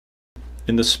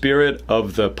In the spirit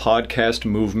of the podcast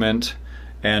movement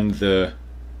and the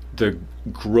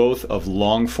growth of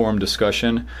long-form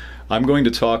discussion, I'm going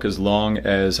to talk as long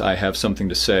as I have something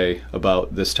to say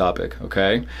about this topic,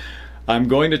 okay? I'm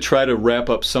going to try to wrap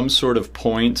up some sort of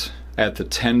point at the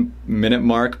 10-minute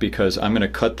mark because I'm going to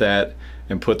cut that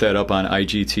and put that up on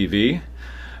IGTV.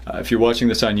 If you're watching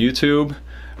this on YouTube,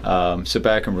 sit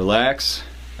back and relax.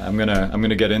 I'm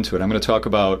gonna get into it. I'm gonna talk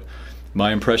about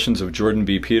my impressions of Jordan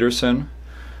B. Peterson.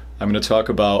 I'm gonna talk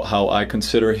about how I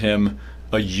consider him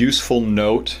a useful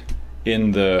note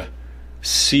in the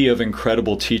sea of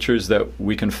incredible teachers that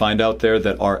we can find out there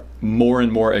that are more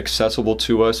and more accessible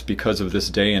to us because of this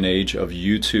day and age of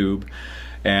YouTube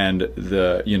and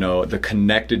the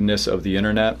connectedness of the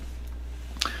internet.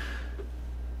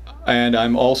 And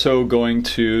I'm also going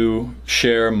to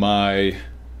share my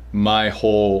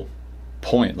whole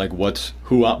point, like what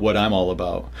I'm all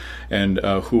about, and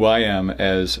who I am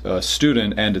as a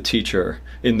student and a teacher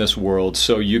in this world,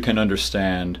 so you can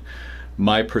understand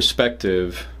my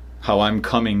perspective, how I'm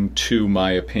coming to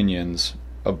my opinions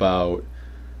about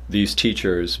these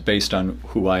teachers based on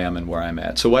who I am and where I'm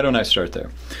at. So why don't I start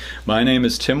there? My name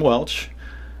is Tim Welch.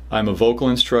 I'm a vocal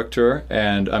instructor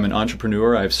and I'm an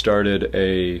entrepreneur. I've started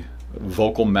a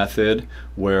vocal method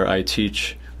where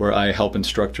I help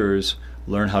instructors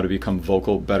learn how to become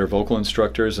better vocal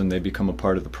instructors, and they become a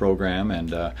part of the program.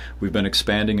 And we've been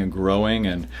expanding and growing.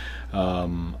 And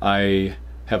I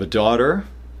have a daughter.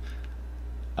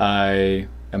 I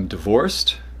am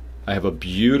divorced. I have a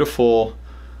beautiful,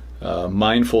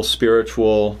 mindful,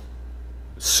 spiritual,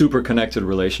 super connected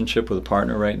relationship with a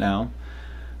partner right now.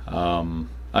 I'm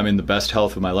in the best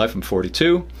health of my life. I'm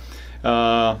 42.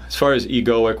 As far as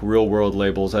egoic, real-world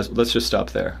labels, let's just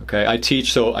stop there. Okay, I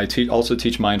also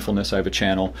teach mindfulness. I have a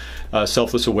channel,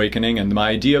 Selfless Awakening, and my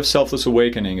idea of Selfless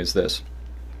Awakening is this: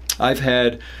 I've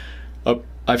had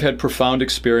profound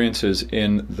experiences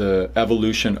in the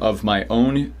evolution of my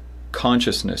own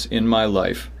consciousness in my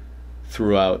life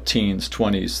throughout teens,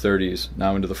 20s, 30s,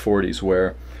 now into the 40s,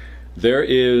 where there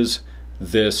is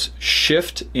this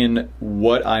shift in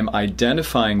what I'm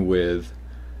identifying with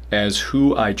as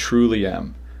who I truly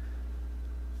am.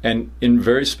 And in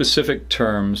very specific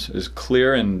terms, as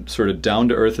clear and sort of down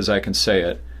to earth as I can say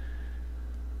it,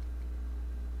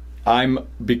 I'm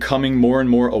becoming more and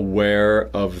more aware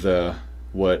of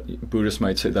what Buddhists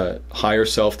might say, the higher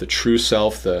self, the true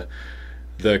self, the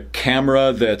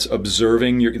camera that's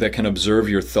that can observe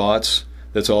your thoughts,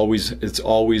 it's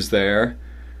always there.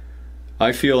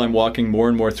 I feel I'm walking more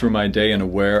and more through my day and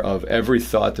aware of every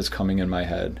thought that's coming in my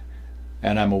head.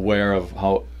 And I'm aware of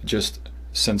how just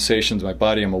sensations in my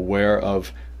body, I'm aware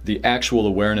of the actual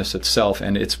awareness itself.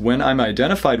 And it's when I'm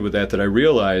identified with that I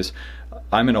realize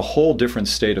I'm in a whole different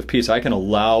state of peace. I can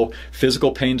allow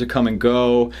physical pain to come and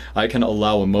go. I can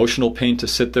allow emotional pain to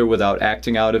sit there without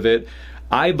acting out of it.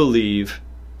 I believe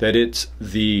that it's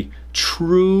the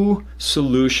true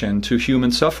solution to human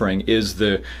suffering is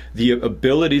the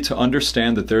ability to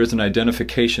understand that there is an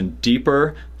identification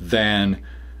deeper than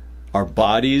our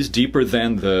bodies, deeper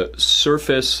than the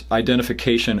surface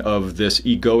identification of this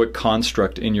egoic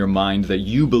construct in your mind that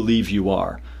you believe you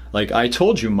are. Like I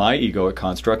told you my egoic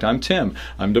construct, I'm Tim,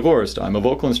 I'm divorced, I'm a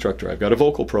vocal instructor, I've got a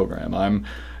vocal program, I'm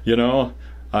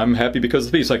happy because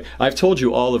of the peace. Like I've told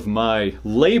you all of my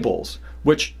labels,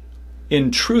 which in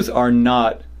truth are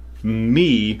not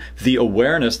me, the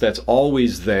awareness that's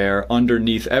always there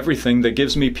underneath everything that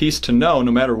gives me peace to know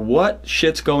no matter what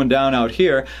shit's going down out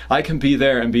here, I can be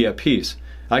there and be at peace.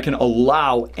 I can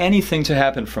allow anything to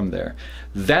happen from there.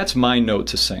 That's my note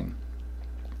to sing.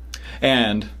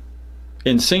 And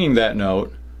in singing that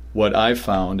note, what I've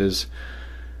found is,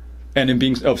 and in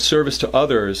being of service to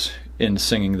others in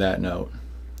singing that note,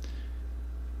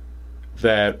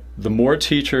 that the more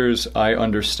teachers I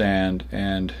understand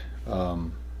and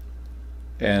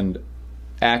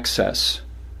access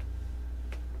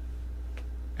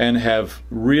and have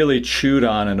really chewed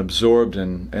on and absorbed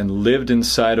and lived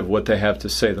inside of what they have to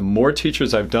say, the more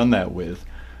teachers I've done that with,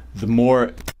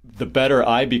 the better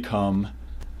I become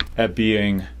at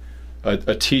being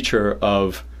a teacher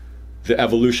of the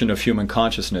evolution of human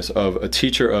consciousness, of a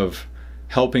teacher of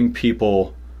helping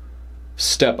people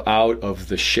step out of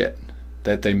the shit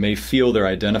that they may feel they're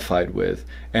identified with,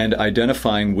 and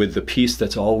identifying with the peace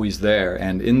that's always there.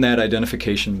 And in that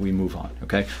identification, we move on.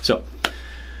 Okay, so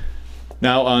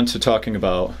now on to talking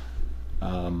about,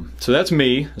 so that's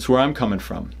me, that's where I'm coming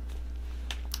from.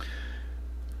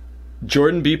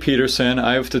 Jordan B. Peterson,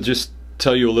 I have to just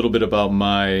tell you a little bit about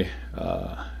my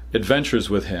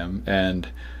adventures with him, and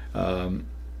then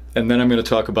I'm going to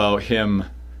talk about him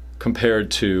compared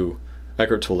to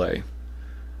ECKHART TOLLE.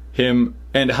 him,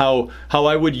 and how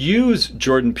I would use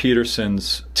Jordan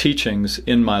Peterson's teachings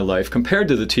in my life compared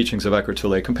to the teachings of Eckhart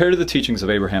Tolle, compared to the teachings of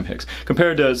Abraham Hicks,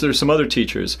 compared to, there's some other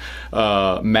teachers,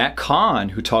 Matt Kahn,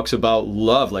 who talks about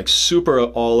love, like super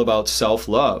all about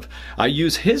self-love. I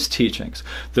use his teachings.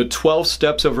 The 12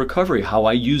 steps of recovery, how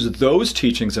I use those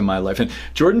teachings in my life. And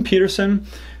Jordan Peterson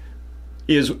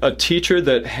is a teacher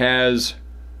that has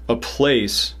a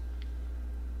place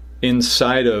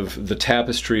inside of the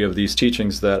tapestry of these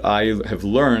teachings that I have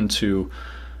learned to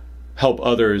help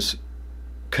others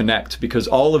connect, because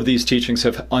all of these teachings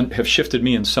have shifted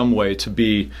me in some way to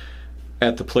be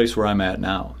at the place where I'm at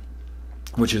now,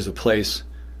 which is a place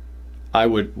I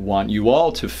would want you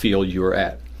all to feel you're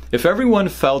at. If everyone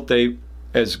felt they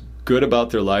as good about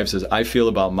their lives as I feel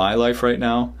about my life right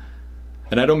now,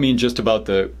 and I don't mean just about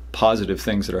the positive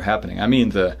things that are happening, I mean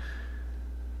the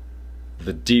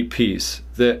deep peace,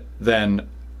 that then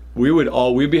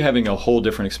we'd be having a whole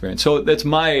different experience. So that's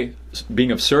my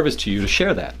being of service to you to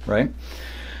share that, right?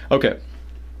 Okay,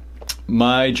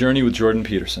 my journey with Jordan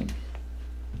Peterson.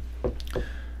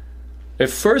 At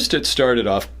first it started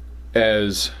off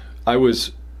as I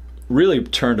was really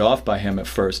turned off by him at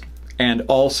first, and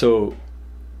also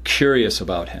curious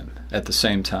about him at the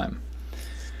same time.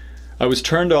 I was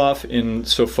turned off in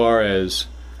so far as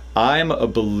I'm a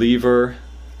believer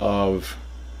of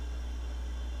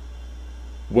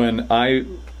when I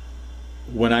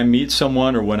meet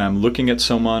someone, or when I'm looking at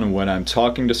someone, or when I'm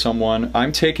talking to someone,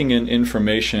 I'm taking in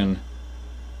information,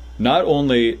 not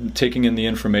only taking in the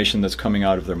information that's coming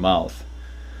out of their mouth,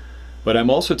 but I'm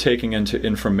also taking into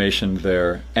information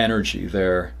their energy,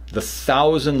 the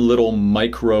 1,000 little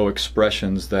micro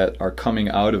expressions that are coming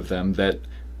out of them that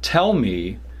tell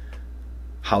me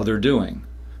how they're doing,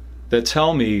 that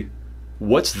tell me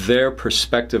what's their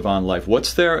perspective on life,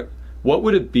 what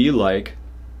would it be like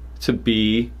to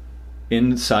be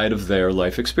inside of their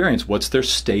life experience? What's their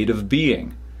state of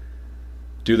being?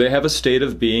 Do they have a state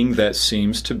of being that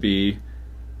seems to be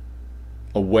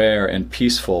aware and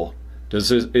peaceful? Is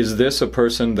this a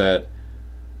person that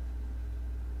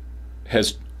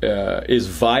is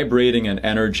vibrating an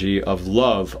energy of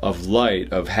love, of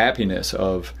light, of happiness,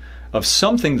 of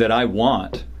something that I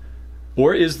want?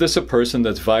 Or is this a person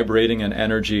that's vibrating an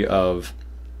energy of,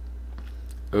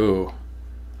 ooh,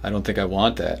 I don't think I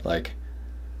want that. Like,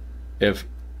 if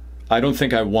I don't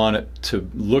think I want it to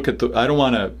look at I don't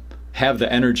want to have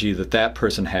the energy that that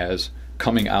person has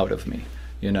coming out of me,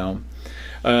 you know?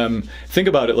 Think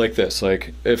about it like this.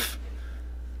 Like, if,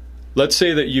 let's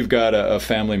say that you've got a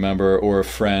family member or a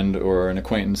friend or an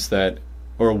acquaintance that,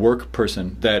 or a work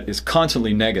person that is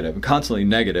constantly negative,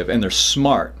 and they're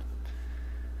smart.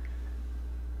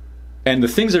 And the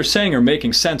things they're saying are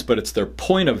making sense, but it's their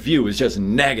point of view is just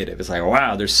negative. It's like,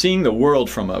 wow, they're seeing the world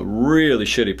from a really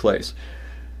shitty place.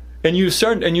 And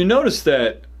you notice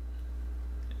that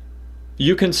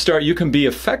you can be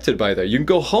affected by that. You can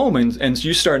go home and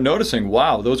you start noticing,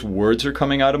 wow, those words are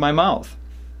coming out of my mouth.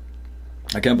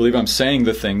 I can't believe I'm saying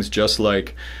the things just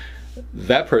like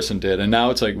that person did. And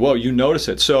now it's like, whoa, you notice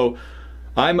it. So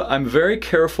I'm very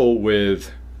careful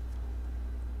with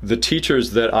the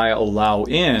teachers that I allow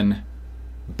in,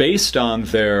 based on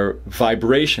their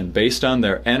vibration, based on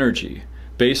their energy,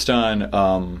 based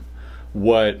on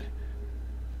what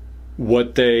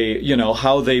they, you know,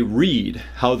 how they read,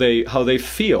 how they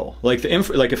feel. Like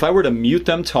if I were to mute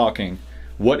them talking,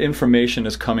 what information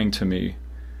is coming to me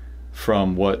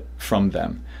from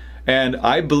them? And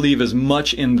I believe as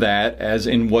much in that as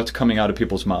in what's coming out of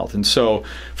people's mouth. And so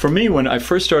for me, when I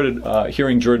first started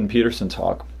hearing Jordan Peterson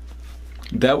talk,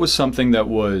 that was something that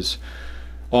was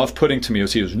off-putting to me.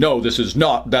 He was, no,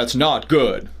 that's not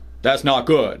good. That's not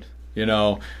good. You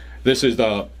know, this is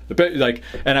like,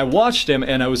 and I watched him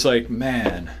and I was like,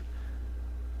 man,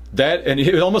 and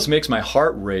it almost makes my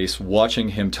heart race watching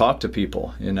him talk to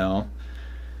people, you know.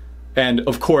 And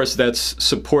of course that's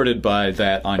supported by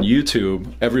that on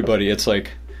YouTube. Everybody, it's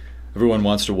like everyone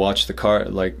wants to watch the car,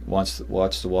 like wants to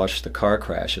watch the car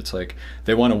crash. It's like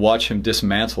they want to watch him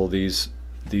dismantle these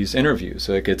interviews.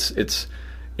 Like it's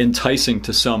enticing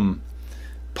to some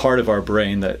part of our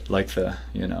brain that, like the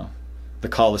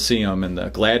Colosseum and the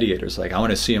gladiators, like I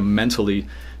want to see him mentally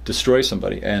destroy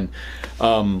somebody. And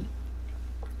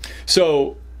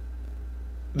so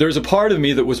there's a part of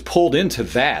me that was pulled into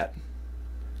that,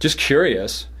 just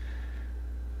curious.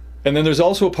 And then there's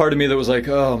also a part of me that was like,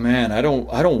 oh man, I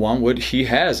don't want what he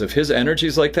has. If his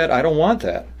energy's like that, I don't want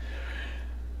that.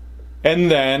 And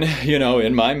then, you know,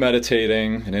 in my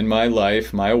meditating and in my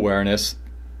life, my awareness,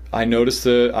 I notice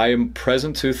that I am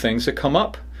present to things that come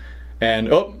up. And,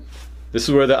 this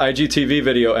is where the IGTV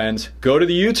video ends. Go to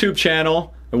the YouTube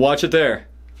channel and watch it there.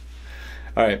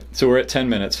 All right, so we're at 10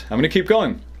 minutes. I'm going to keep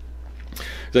going,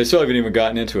 because I still haven't even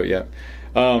gotten into it yet.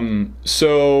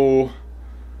 So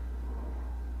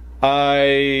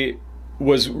I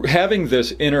was having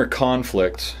this inner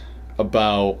conflict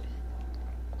about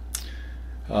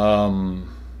him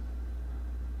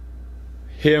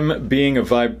being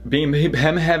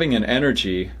him having an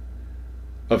energy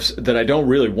that I don't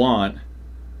really want,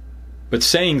 but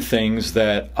saying things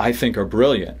that I think are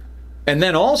brilliant. And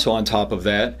then also on top of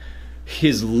that,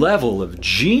 his level of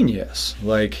genius.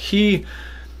 Like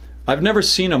I've never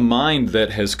seen a mind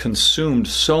that has consumed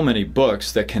so many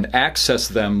books that can access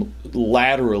them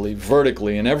laterally,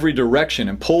 vertically, in every direction,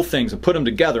 and pull things and put them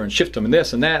together and shift them and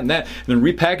this and that and that, and then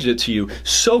repackage it to you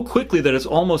so quickly that it's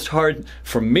almost hard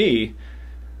for me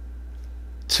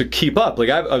to keep up. Like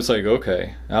I was like,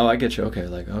 okay, oh, I get you. Okay,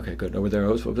 like, okay, good. Over there,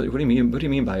 what do you mean? What do you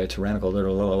mean by a tyrannical?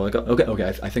 Like,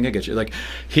 okay, I think I get you. Like,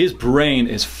 his brain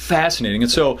is fascinating,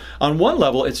 and so on one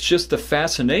level, it's just the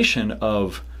fascination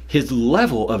of his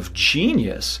level of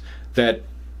genius that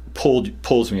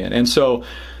pulls me in. And so,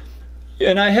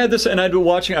 and I had this, and I'd been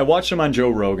watching. I watched him on Joe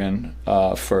Rogan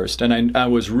first, and I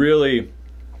was really,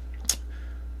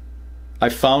 I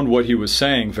found what he was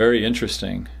saying very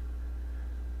interesting.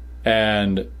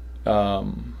 And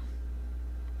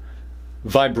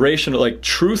vibrational, like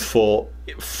truthful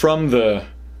from the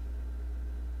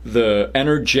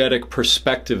energetic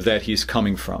perspective that he's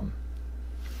coming from.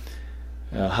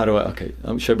 How do I, okay,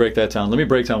 should I break that down? Let me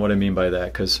break down what I mean by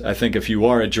that, because I think if you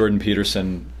are a Jordan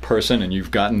Peterson person and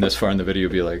you've gotten this far in the video,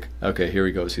 you'll be like, okay, here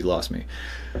he goes, he lost me.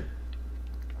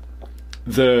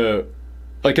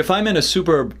 Like if I'm in a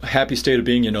super happy state of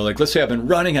being, you know, like let's say I've been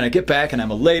running and I get back and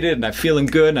I'm elated and I'm feeling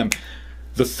good, and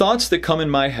the thoughts that come in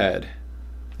my head,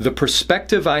 the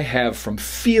perspective I have from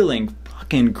feeling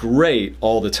fucking great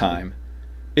all the time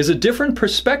is a different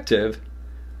perspective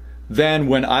than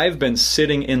when I've been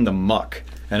sitting in the muck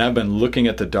and I've been looking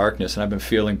at the darkness and I've been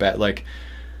feeling bad. Like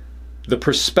the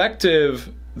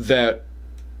perspective that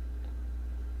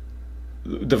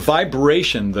the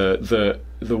vibration, the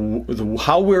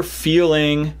how we're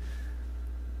feeling,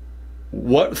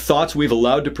 what thoughts we've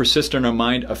allowed to persist in our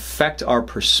mind affect our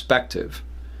perspective.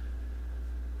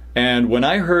 And when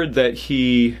I heard that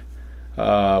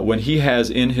when he has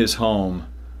in his home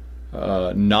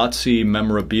Nazi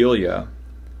memorabilia,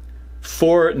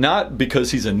 not because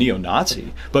he's a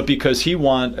neo-Nazi, but because he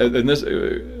and this,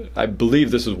 I believe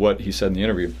this is what he said in the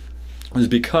interview, is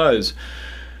because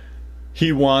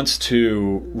he wants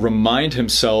to remind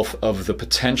himself of the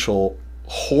potential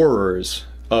horrors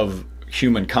of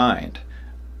humankind,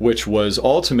 which was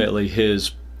ultimately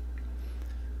his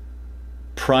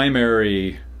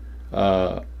primary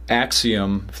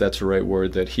axiom, if that's the right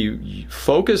word, that he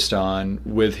focused on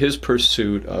with his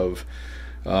pursuit of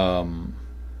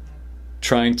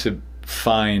trying to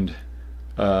find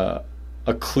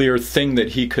a clear thing that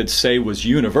he could say was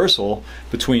universal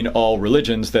between all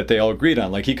religions that they all agreed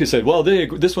on. Like he could say, well,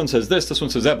 this one says this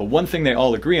one says that, but one thing they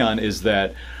all agree on is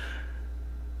that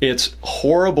it's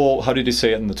horrible. How did he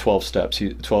say it in the 12 steps?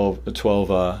 12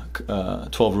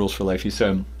 rules for life. He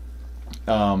said,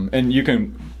 and you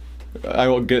can,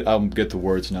 I'll get the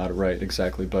words not right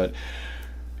exactly, but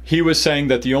he was saying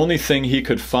that the only thing he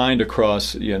could find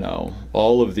across, you know,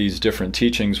 all of these different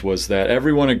teachings was that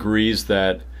everyone agrees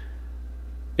that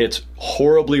it's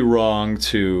horribly wrong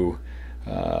to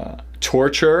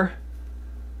torture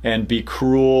and be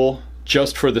cruel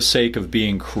just for the sake of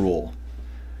being cruel.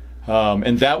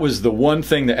 And that was the one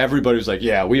thing that everybody was like,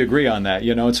 yeah, we agree on that,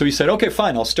 you know. And so he said, okay,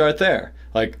 fine, I'll start there.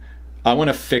 Like, I want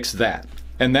to fix that.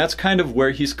 And that's kind of where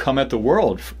he's come at the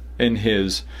world in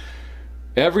his...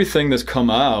 Everything that's come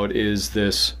out is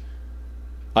this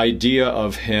idea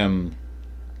of him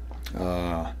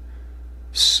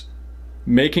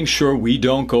making sure we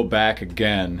don't go back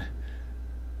again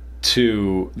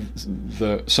to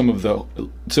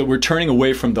so we're turning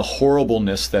away from the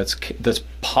horribleness that's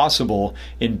possible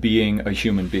in being a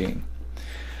human being.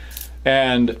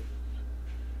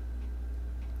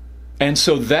 And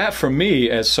so that, for me,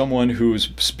 as someone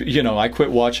who's, you know, I quit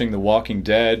watching The Walking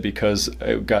Dead because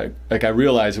I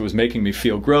realized it was making me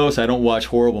feel gross. I don't watch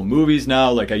horrible movies now.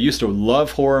 Like, I used to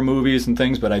love horror movies and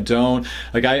things, but I don't.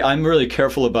 Like, I'm really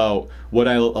careful about what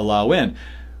I allow in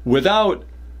without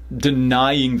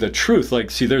denying the truth.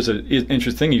 Like, see, there's an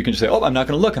interesting thing. You can just say, oh, I'm not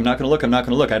going to look, I'm not going to look, I'm not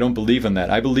going to look. I don't believe in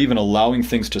that. I believe in allowing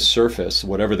things to surface,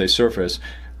 whatever they surface,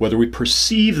 whether we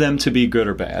perceive them to be good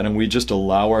or bad, and we just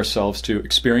allow ourselves to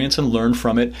experience and learn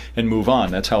from it and move on.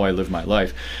 That's how I live my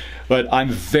life. But I'm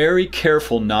very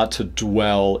careful not to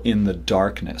dwell in the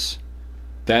darkness.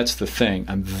 That's the thing.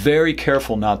 I'm very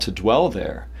careful not to dwell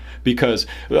there, because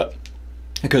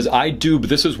Because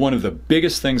this is one of the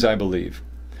biggest things I believe.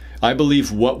 I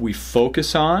believe what we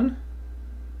focus on,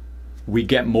 we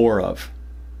get more of.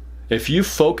 If you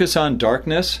focus on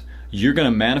darkness, you're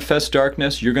going to manifest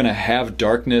darkness, you're going to have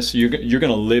darkness, you're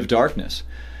going to live darkness.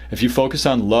 If you focus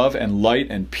on love and light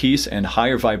and peace and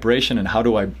higher vibration and how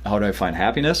do I find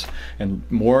happiness and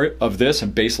more of this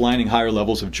and baselining higher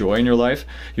levels of joy in your life,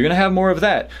 you're going to have more of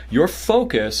that. Your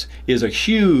focus is a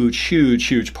huge, huge,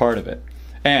 huge part of it.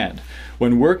 And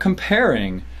when we're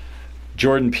comparing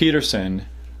Jordan Peterson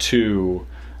to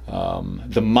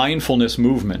the mindfulness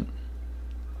movement,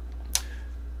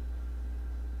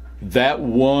 that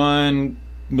one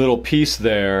little piece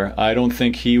there, I don't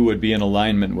think he would be in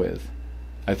alignment with.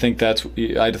 I think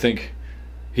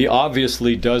he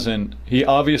obviously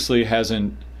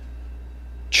hasn't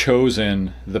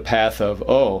chosen the path of,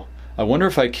 oh, I wonder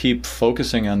if I keep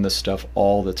focusing on this stuff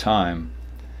all the time.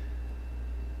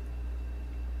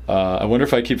 I wonder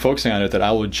if I keep focusing on it that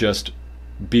I will just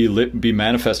be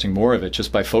manifesting more of it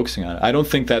just by focusing on it. I don't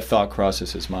think that thought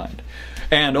crosses his mind.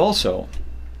 And also,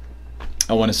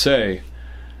 I want to say,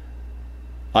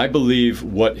 I believe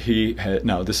what he had.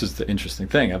 Now, this is the interesting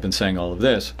thing. I've been saying all of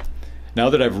this. Now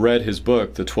that I've read his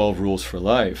book, The 12 Rules for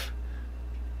Life,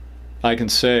 I can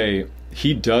say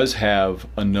he does have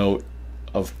a note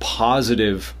of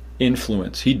positive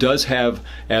influence. He does have,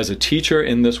 as a teacher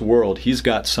in this world, he's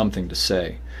got something to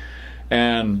say.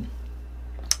 And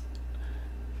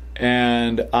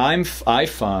I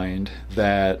find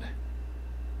that,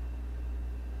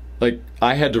 like,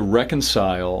 I had to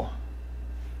reconcile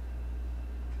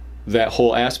that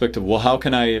whole aspect of, well, how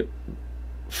can I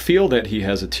feel that he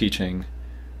has a teaching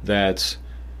that's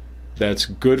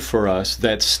good for us,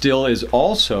 that still is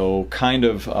also kind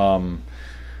of,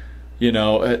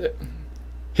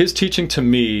 his teaching to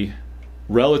me,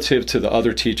 relative to the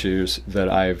other teachers that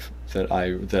I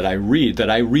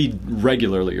read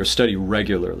regularly or study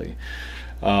regularly,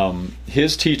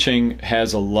 his teaching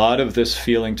has a lot of this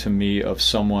feeling to me of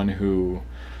someone who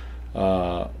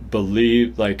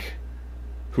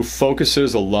who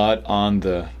focuses a lot on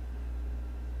the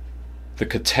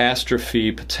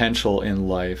catastrophe potential in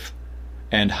life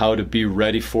and how to be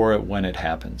ready for it when it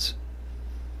happens.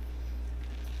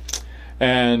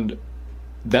 And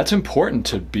that's important,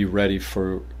 to be ready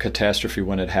for catastrophe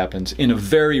when it happens in a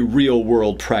very real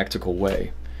world, practical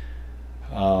way.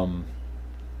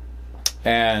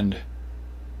 And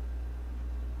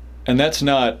that's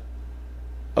not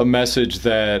a message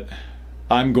that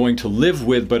I'm going to live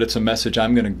with, but it's a message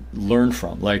I'm going to learn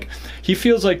from. Like, he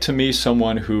feels like to me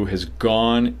someone who has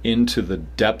gone into the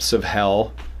depths of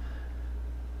hell,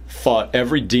 fought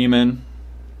every demon,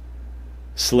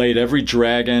 slayed every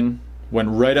dragon, went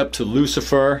right up to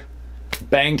Lucifer,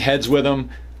 banged heads with him,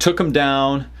 took him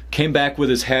down, came back with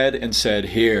his head and said,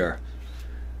 "Here,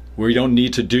 we don't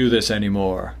need to do this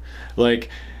anymore." Like,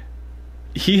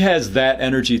 he has that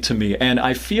energy to me. And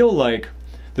I feel like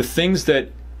the things that,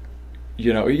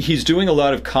 he's doing a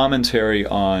lot of commentary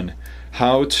on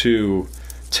how to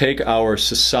take our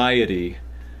society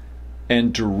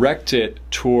and direct it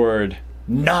toward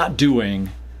not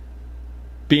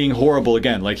being horrible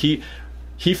again. Like, he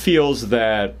feels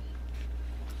that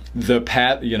the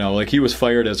path, like, he was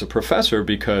fired as a professor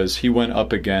because he went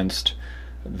up against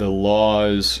the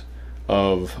laws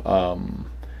of,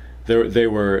 they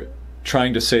were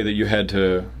trying to say that you had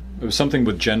to, it was something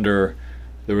with gender,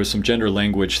 there was some gender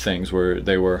language things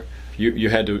where you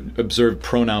had to observe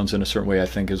pronouns in a certain way, I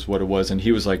think is what it was. And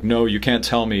he was like, no, you can't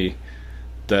tell me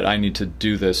that I need to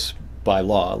do this by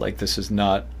law. Like, this is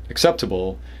not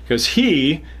acceptable, because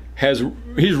he can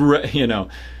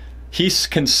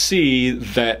see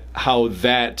that how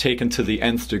that taken to the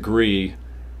nth degree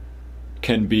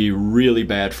can be really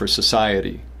bad for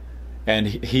society.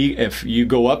 And if you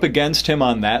go up against him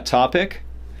on that topic,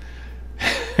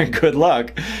 good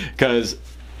luck, because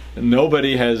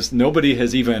nobody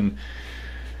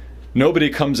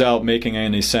comes out making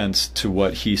any sense to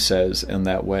what he says in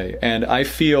that way. And I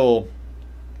feel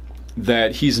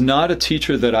that he's not a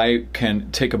teacher that I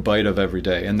can take a bite of every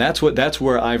day. And that's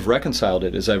where I've reconciled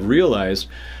it, is I've realized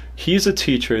he's a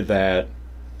teacher that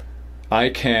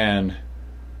I've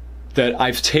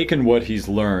taken what he's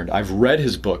learned. I've read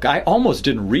his book. I almost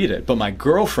didn't read it, but my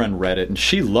girlfriend read it and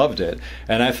she loved it.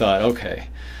 And I thought, okay.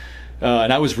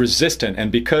 And I was resistant.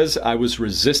 And because I was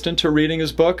resistant to reading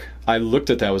his book, I looked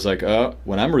at that, I was like,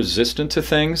 when I'm resistant to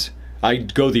things, I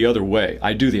go the other way.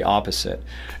 I do the opposite.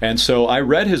 And so I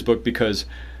read his book because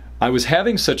I was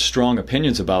having such strong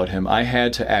opinions about him. I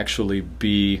had to actually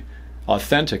be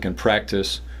authentic and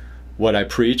practice what I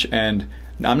preach. And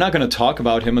I'm not going to talk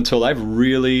about him until I've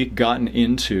really gotten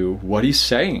into what he's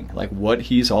saying, like what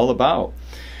he's all about.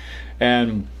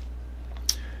 And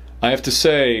I have to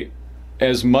say,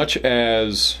 as much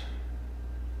as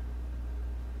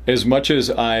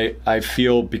I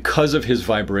feel, because of his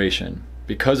vibration,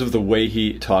 because of the way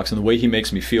he talks and the way he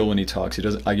makes me feel when he talks, he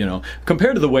doesn't, you know,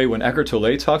 compared to the way when Eckhart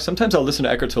Tolle talks, sometimes I'll listen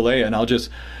to Eckhart Tolle and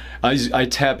I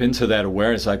tap into that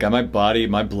awareness. Like my body,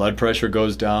 my blood pressure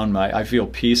goes down. I feel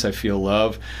peace. I feel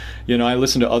love. You know, I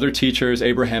listen to other teachers,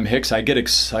 Abraham Hicks. I get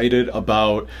excited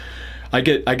about. I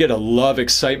get a love,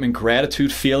 excitement,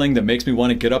 gratitude feeling that makes me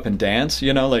want to get up and dance.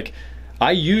 You know, like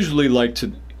I usually like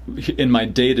to, in my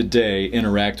day-to-day,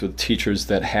 interact with teachers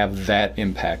that have that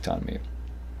impact on me.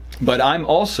 But I'm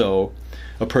also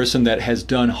a person that has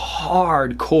done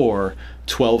hardcore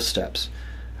 12 steps.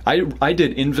 I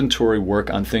did inventory work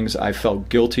on things I felt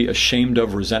guilty, ashamed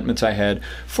of, resentments I had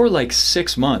for like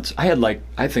 6 months. I had like,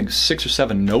 I think 6 or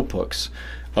 7 notebooks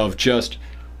of just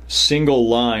single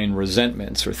line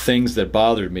resentments or things that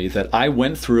bothered me that I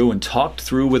went through and talked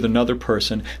through with another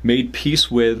person, made peace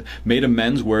with, made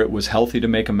amends where it was healthy to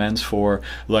make amends for.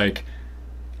 Like,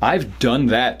 I've done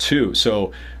that too.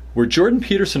 So where Jordan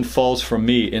Peterson falls from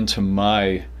me into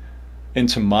my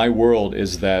world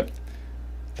is that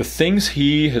the things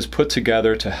he has put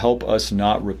together to help us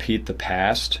not repeat the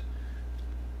past.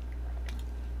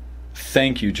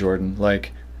 Thank you, Jordan.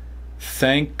 Like,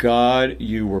 thank God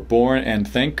you were born, and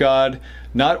thank God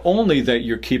not only that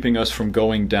you're keeping us from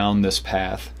going down this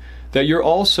path, that you're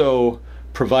also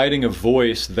providing a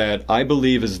voice that I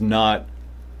believe is not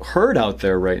heard out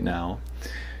there right now.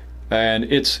 And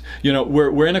it's, you know,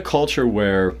 we're in a culture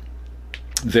where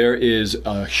there is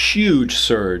a huge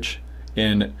surge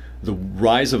in the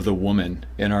rise of the woman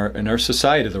in our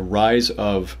society, the rise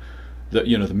of the,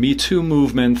 you know, the Me Too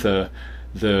movement, the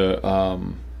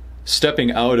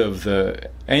stepping out of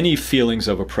any feelings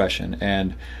of oppression,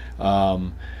 and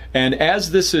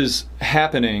as this is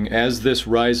happening, as this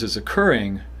rise is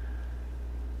occurring,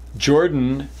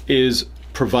 Jordan is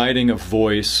providing a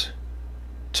voice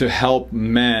to help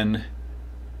men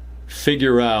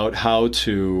figure out how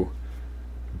to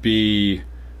be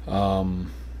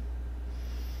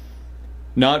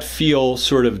not feel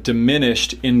sort of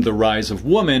diminished in the rise of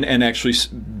woman, and actually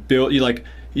build, like,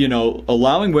 you know,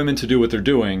 allowing women to do what they're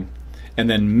doing, and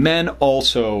then men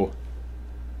also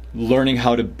learning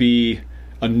how to be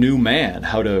a new man,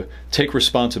 how to take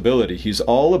responsibility. He's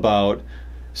all about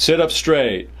sit up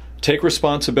straight, take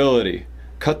responsibility,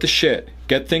 cut the shit,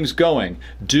 get things going,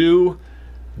 do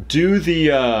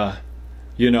the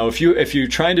you know, if you're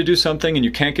trying to do something and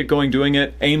you can't get going doing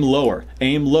it, aim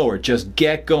lower, just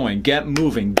get going, get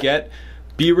moving,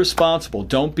 be responsible,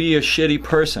 don't be a shitty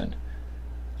person.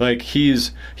 Like,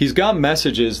 he's got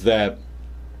messages that,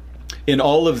 in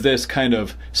all of this kind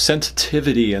of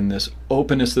sensitivity and this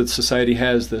openness that society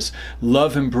has, this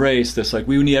love embrace, this, like,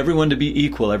 we need everyone to be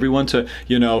equal, everyone to,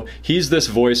 you know, he's this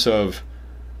voice of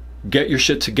get your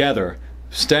shit together,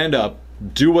 stand up,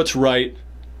 do what's right.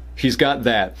 He's got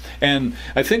that. And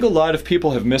I think a lot of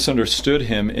people have misunderstood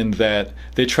him in that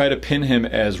they try to pin him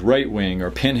as right-wing, or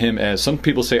pin him as, some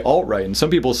people say alt-right, and some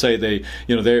people say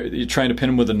they're trying to pin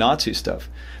him with the Nazi stuff.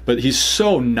 But he's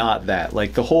so not that.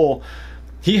 Like,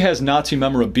 he has Nazi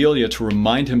memorabilia to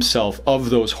remind himself of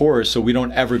those horrors so we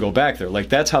don't ever go back there. Like,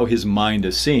 that's how his mind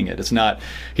is seeing it. He's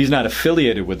not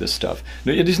affiliated with this stuff.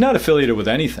 He's not affiliated with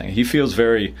anything. He feels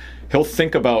he'll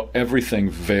think about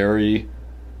everything very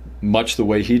much the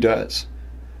way he does.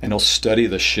 And he'll study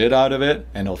the shit out of it,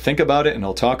 and he'll think about it, and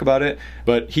he'll talk about it,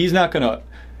 but he's not gonna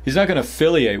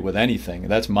affiliate with anything.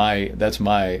 That's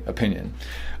my opinion.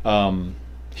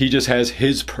 He just has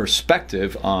his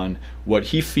perspective on what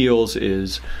he feels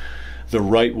is the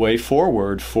right way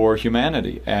forward for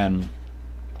humanity. And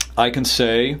I can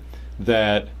say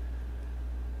that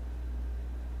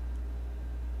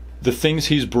the things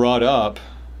he brought up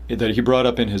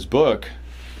in his book,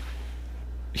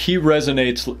 he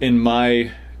resonates in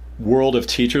my world of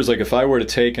teachers. Like, if I were to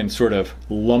take and sort of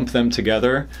lump them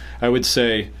together, I would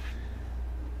say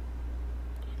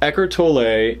Eckhart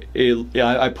Tolle,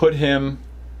 I put him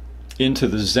into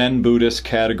the Zen Buddhist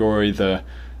category, the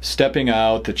stepping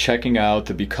out, the checking out,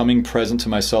 the becoming present to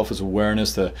myself as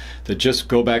awareness, the just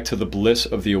go back to the bliss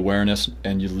of the awareness,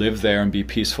 and you live there and be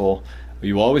peaceful.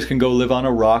 You always can go live on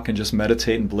a rock and just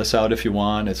meditate and bliss out if you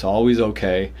want. It's always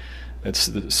okay. It's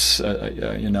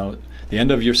you know, the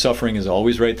end of your suffering is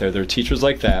always right there. There are teachers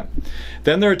like that.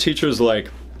 Then there are teachers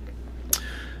like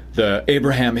the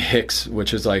Abraham Hicks,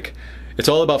 which is like, It's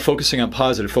all about focusing on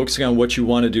positive, focusing on what you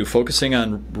want to do, focusing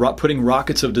on putting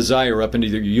rockets of desire up into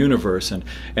your universe, and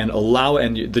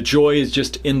the joy is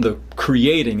just in the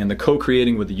creating and the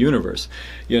co-creating with the universe,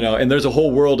 you know. And there's a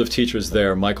whole world of teachers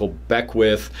there. Michael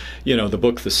Beckwith, you know, the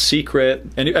book The Secret,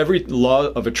 and every law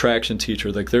of attraction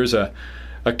teacher, like there's a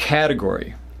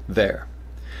category there.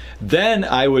 Then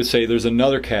I would say there's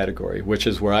another category, which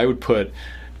is where I would put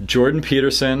Jordan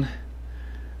Peterson.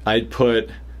 I'd put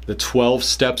the 12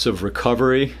 steps of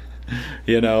recovery,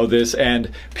 you know,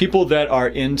 and people that are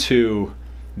into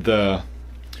the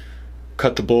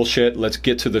cut the bullshit, let's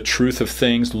get to the truth of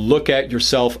things, look at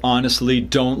yourself honestly,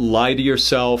 don't lie to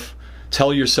yourself,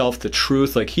 tell yourself the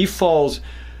truth. Like, he falls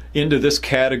into this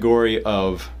category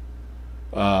of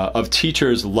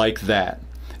teachers like that,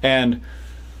 and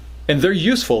they're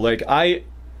useful. Like,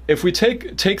 if we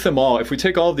take them all, if we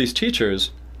take all of these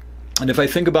teachers, and if I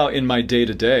think about in my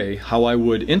day-to-day how I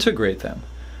would integrate them,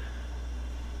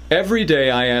 every day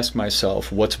I ask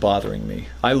myself, what's bothering me?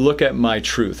 I look at my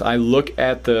truth. I look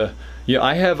at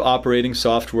I have operating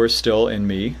software still in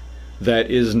me that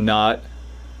is not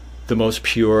the most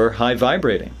pure, high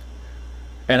vibrating.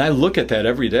 And I look at that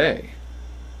every day.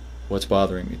 What's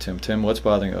bothering me, Tim? Tim, what's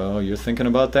bothering you? Oh, you're thinking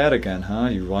about that again, huh?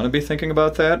 You want to be thinking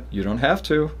about that? You don't have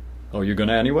to. Oh, you're going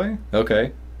to anyway?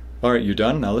 Okay. All right, you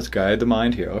done? Now let's guide the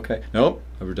mind here. Okay. Nope,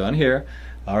 we're done here.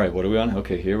 All right, what are we on?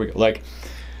 Okay, here we go. Like,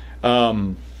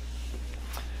 I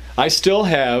still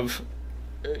have,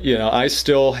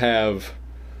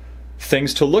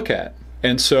 things to look at.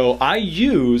 And so I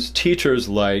use teachers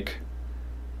I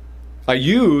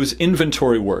use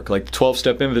inventory work, like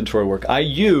 12-step inventory work. I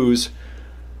use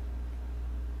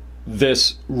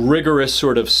this rigorous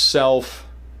sort of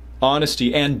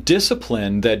self-honesty and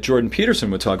discipline that Jordan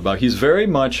Peterson would talk about. He's very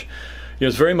much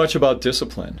about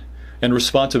discipline and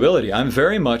responsibility. I'm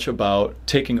very much about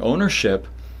taking ownership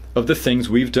of the things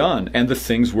we've done and the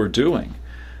things we're doing.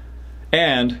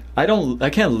 And I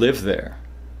can't live there.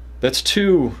 That's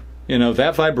too,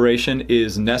 that vibration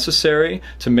is necessary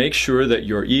to make sure that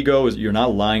your ego you're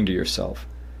not lying to yourself.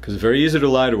 Because it's very easy to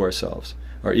lie to ourselves.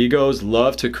 Our egos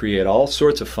love to create all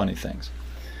sorts of funny things.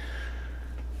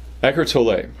 ECKHART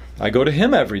Tolle, I go to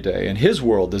him every day in his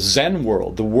world, the Zen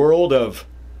world, the world of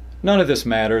none of this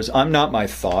matters, I'm not my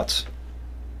thoughts.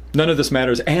 None of this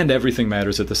matters and everything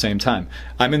matters at the same time.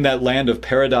 I'm in that land of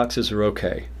paradoxes are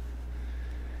okay.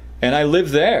 And I live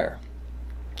there.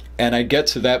 And I get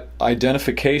to that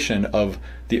identification of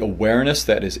the awareness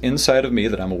that is inside of me,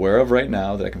 that I'm aware of right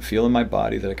now, that I can feel in my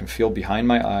body, that I can feel behind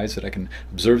my eyes, that I can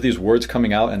observe these words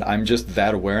coming out, and I'm just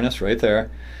that awareness right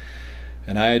there.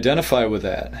 And I identify with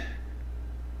that.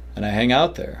 And I hang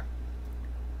out there.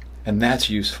 And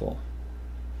that's useful.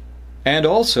 And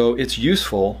also, it's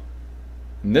useful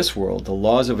in this world, the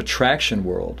laws of attraction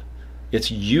world. It's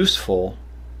useful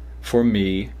for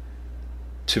me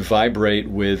to vibrate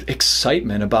with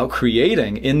excitement about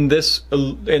creating in this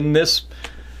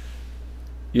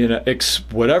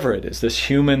whatever it is, this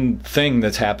human thing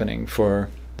that's happening for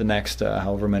the next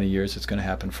however many years it's going to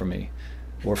happen for me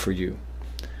or for you.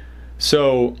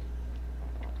 So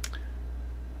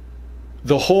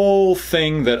the whole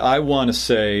thing that I want to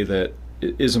say that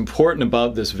is important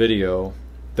about this video,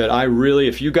 that I really,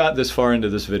 if you got this far into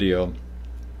this video,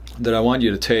 that I want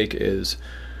you to take is,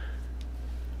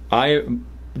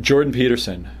 Jordan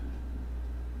Peterson,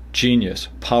 genius,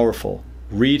 powerful,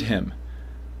 read him,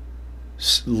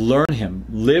 learn him,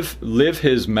 live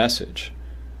his message,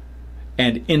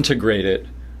 and integrate it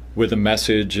with the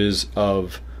messages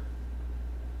of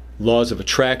laws of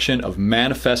attraction, of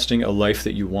manifesting a life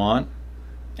that you want,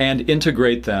 and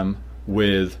integrate them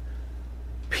with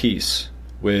peace,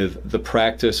 with the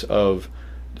practice of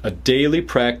a daily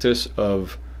practice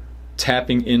of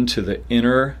tapping into the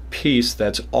inner peace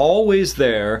that's always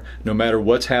there no matter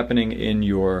what's happening in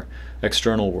your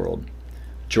external world.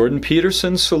 Jordan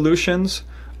Peterson's solutions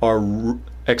are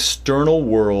external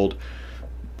world,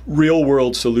 real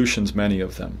world solutions, many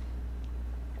of them.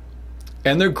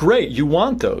 And they're great. You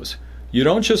want those. You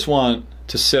don't just want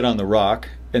to sit on the rock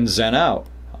and zen out.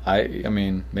 I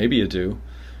mean, maybe you do.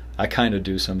 I kind of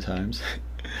do sometimes.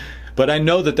 But I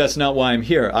know that that's not why I'm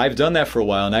here. I've done that for a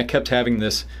while, and I kept having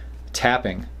this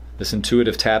tapping, this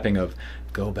intuitive tapping of,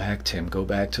 go back, Tim, go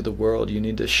back to the world. You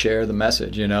need to share the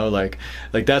message, like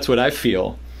that's what I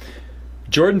feel.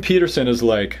 Jordan Peterson is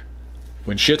like,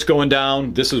 when shit's going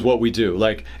down, this is what we do.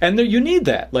 And you need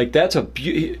that. That's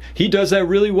he does that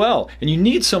really well. And you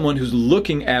need someone who's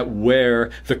looking at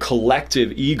where the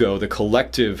collective ego, the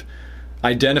collective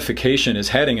identification is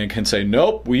heading and can say,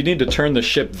 nope, we need to turn the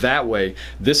ship that way.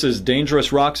 This is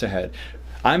dangerous rocks ahead.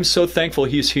 I'm so thankful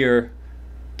he's here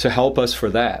to help us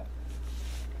for that.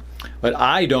 But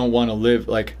I don't want to live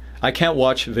like, I can't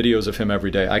watch videos of him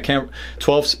every day. I can't.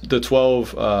 The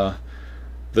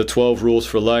 12 Rules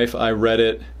for Life. I read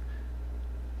it.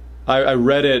 I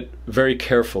read it very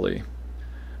carefully,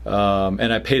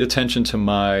 and I paid attention to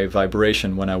my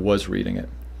vibration when I was reading it.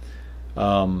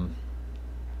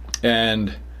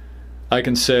 And I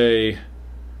can say,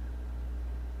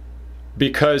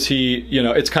 because he, you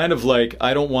know, it's kind of like,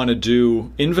 I don't want to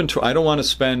do inventory. I don't want to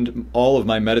spend all of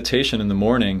my meditation in the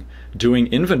morning doing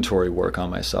inventory work on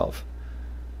myself.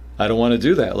 I don't want to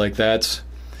do that. Like, that's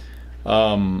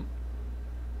almost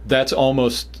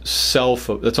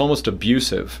that's almost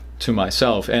abusive to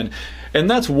myself. And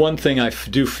that's one thing I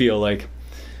do feel like,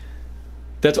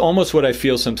 that's almost what I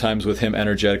feel sometimes with him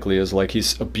energetically, is like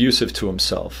he's abusive to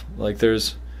himself. Like,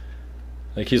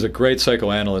 he's a great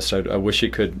psychoanalyst. I wish he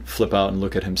could flip out and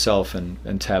look at himself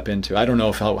and tap into. I don't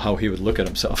know how he would look at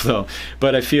himself though,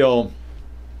 but I feel,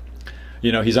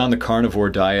 you know, he's on the carnivore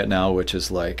diet now, which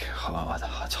is like, oh,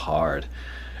 it's hard.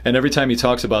 And every time he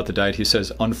talks about the diet, he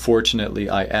says, unfortunately,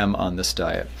 I am on this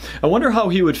diet. I wonder how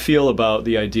he would feel about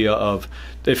the idea of,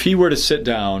 if he were to sit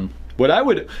down,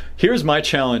 here's my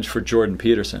challenge for Jordan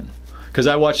Peterson, because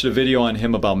I watched a video on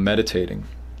him about meditating.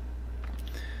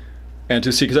 And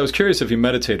to see, because I was curious if he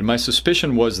meditated. My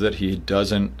suspicion was that he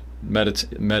doesn't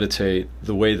meditate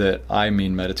the way that I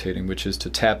mean meditating, which is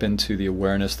to tap into the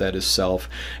awareness that is self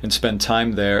and spend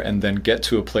time there, and then get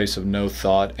to a place of no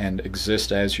thought and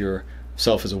exist as your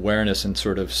self as awareness and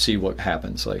sort of see what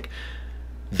happens. Like,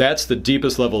 that's the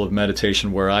deepest level of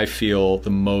meditation where I feel the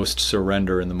most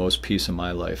surrender and the most peace in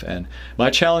my life. And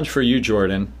my challenge for you,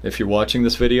 Jordan, if you're watching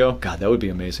this video, God, that would be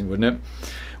amazing, wouldn't it?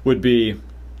 Would be,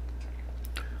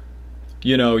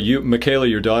 you know, Michaela,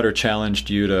 your daughter, challenged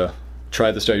you to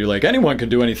try this diet. You're like, anyone can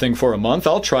do anything for a month.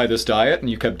 I'll try this diet. And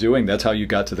you kept doing. That's how you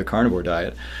got to the carnivore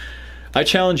diet. I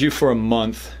challenge you for a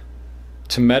month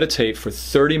to meditate for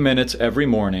 30 minutes every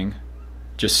morning,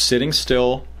 just sitting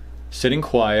still, sitting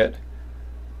quiet,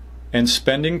 and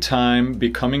spending time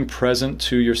becoming present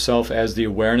to yourself as the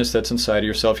awareness that's inside of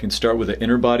yourself. You can start with an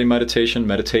inner body meditation,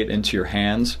 meditate into your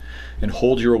hands, and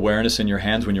hold your awareness in your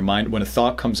hands. When a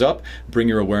thought comes up, bring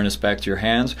your awareness back to your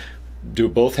hands. Do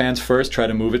both hands first, try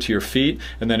to move it to your feet,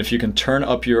 and then if you can turn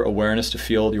up your awareness to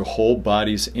feel your whole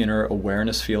body's inner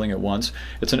awareness feeling at once.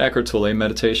 It's an ECKHART TOLLE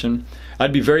meditation.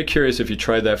 I'd be very curious if you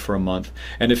tried that for a month.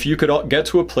 And if you could get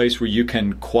to a place where you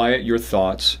can quiet your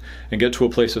thoughts and get to a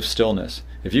place of stillness.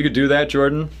 If you could do that,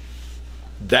 Jordan,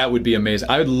 that would be amazing.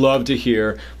 I would love to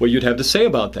hear what you'd have to say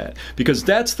about that, because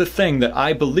that's the thing that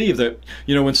I believe, that,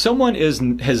 you know, when someone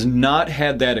has not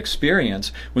had that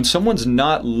experience, when someone's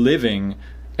not living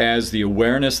as the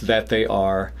awareness that they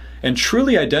are, and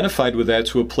truly identified with that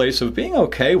to a place of being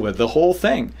okay with the whole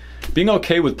thing, being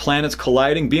okay with planets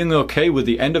colliding, being okay with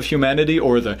the end of humanity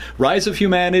or the rise of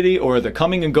humanity or the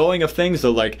coming and going of things,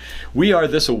 that like, we are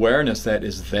this awareness that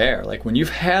is there. Like, when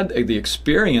you've had the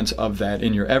experience of that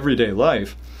in your everyday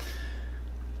life,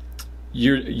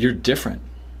 you're different.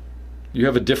 You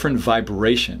have a different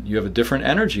vibration. You have a different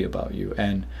energy about you.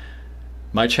 And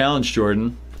my challenge,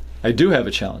 Jordan, I do have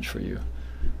a challenge for you.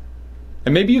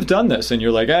 And maybe you've done this and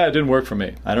you're like, it didn't work for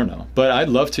me. I don't know. But I'd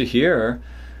love to hear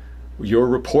your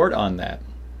report on that.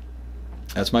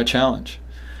 That's my challenge.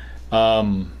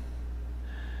 And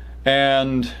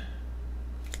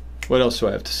what else do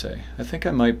I have to say? I think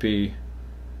I might be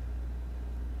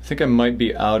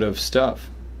out of stuff.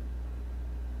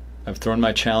 I've thrown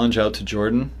my challenge out to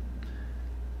Jordan.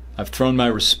 I've thrown my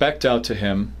respect out to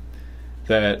him,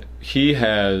 that he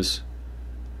has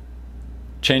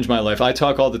changed my life. I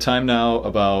talk all the time now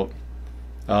about,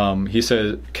 he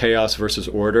said, chaos versus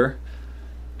order,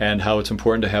 and how it's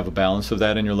important to have a balance of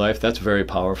that in your life. That's very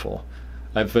powerful.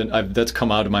 That's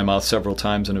come out of my mouth several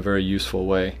times in a very useful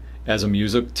way. As a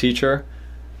music teacher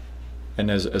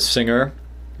and as a singer,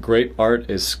 great art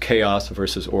is chaos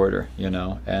versus order, you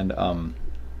know. And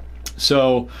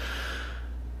so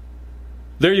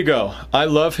there you go. I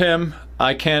love him.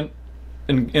 I can't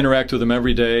interact with him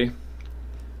every day.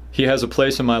 He has a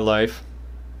place in my life.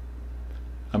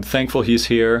 I'm thankful he's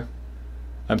here.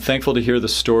 I'm thankful to hear the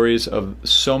stories of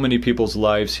so many people's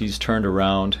lives he's turned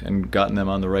around and gotten them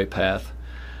on the right path.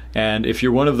 And if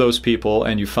you're one of those people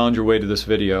and you found your way to this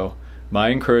video, my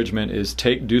encouragement is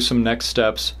do some next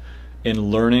steps in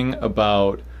learning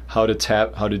about how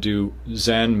to do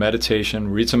Zen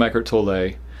meditation, read some ECKHART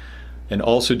Tolle, and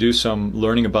also do some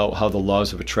learning about how the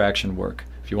laws of attraction work.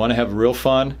 If you want to have real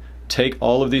fun, take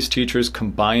all of these teachers,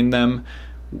 combine them.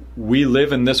 We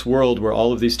live in this world where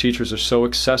all of these teachers are so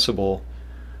accessible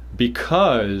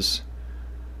because,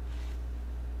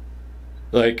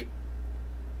 like,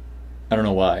 I don't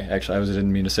know why, actually. I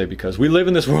didn't mean to say because. We live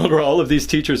in this world where all of these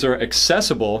teachers are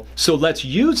accessible, so let's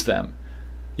use them.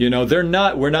 You know,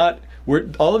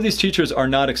 all of these teachers are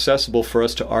not accessible for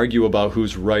us to argue about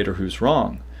who's right or who's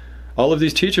wrong. All of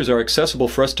these teachers are accessible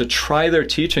for us to try their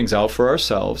teachings out for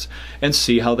ourselves and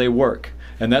see how they work.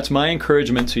 And that's my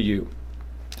encouragement to you.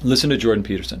 Listen to Jordan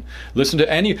Peterson. Listen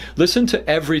to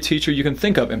every teacher you can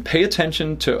think of, and pay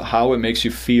attention to how it makes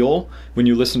you feel when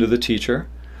you listen to the teacher.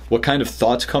 What kind of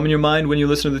thoughts come in your mind when you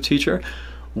listen to the teacher?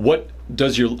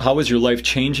 How is your life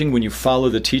changing when you follow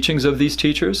the teachings of these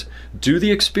teachers? Do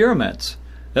the experiments.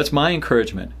 That's my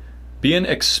encouragement. Be an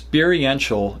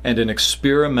experiential and an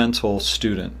experimental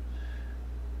student.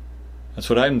 That's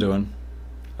what I'm doing.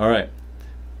 All right,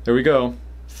 there we go.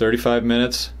 35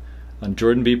 minutes on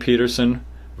Jordan B. Peterson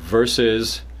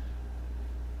versus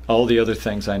all the other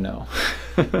things I know.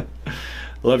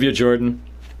 Love you, Jordan.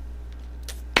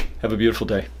 Have a beautiful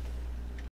day.